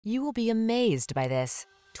You will be amazed by this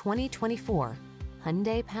 2024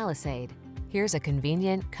 Hyundai Palisade. Here's a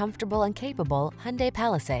convenient, comfortable, and capable Hyundai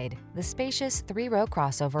Palisade, the spacious three-row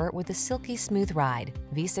crossover with a silky smooth ride,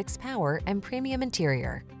 V6 power, and premium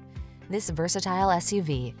interior. This versatile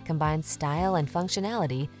SUV combines style and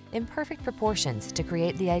functionality in perfect proportions to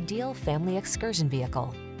create the ideal family excursion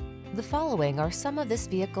vehicle. The following are some of this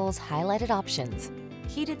vehicle's highlighted options: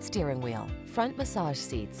 heated steering wheel, front massage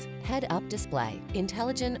seats, head-up display,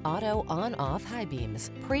 intelligent auto on-off high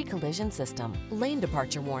beams, pre-collision system, lane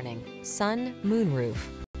departure warning, sun, moonroof,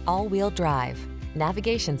 all-wheel drive,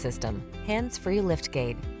 navigation system, hands-free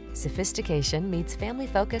liftgate. Sophistication meets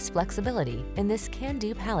family-focused flexibility in this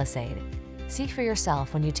can-do Palisade. See for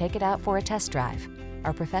yourself when you take it out for a test drive.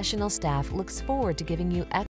 Our professional staff looks forward to giving you